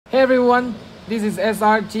Hey everyone, this is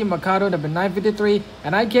SRG Mercado number 953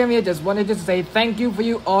 and I came here just wanted to say thank you for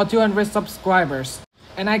you all 200 subscribers.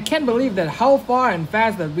 And I can't believe that how far and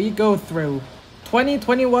fast that we go through.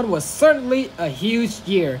 2021 was certainly a huge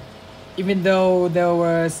year, even though there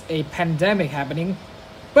was a pandemic happening.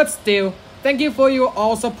 But still, thank you for your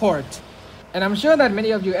all support. And I'm sure that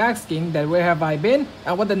many of you asking that where have I been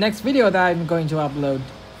and what the next video that I'm going to upload.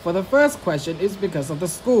 For the first question is because of the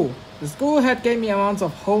school. The school had gave me amounts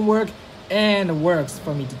of homework and works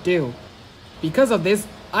for me to do. Because of this,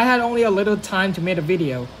 I had only a little time to make a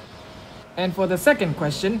video. And for the second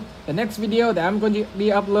question, the next video that I'm going to be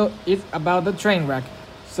upload is about the train wreck.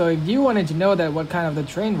 So if you wanted to know that what kind of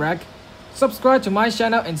the train wreck, subscribe to my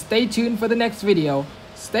channel and stay tuned for the next video.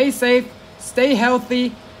 Stay safe, stay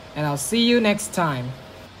healthy, and I'll see you next time.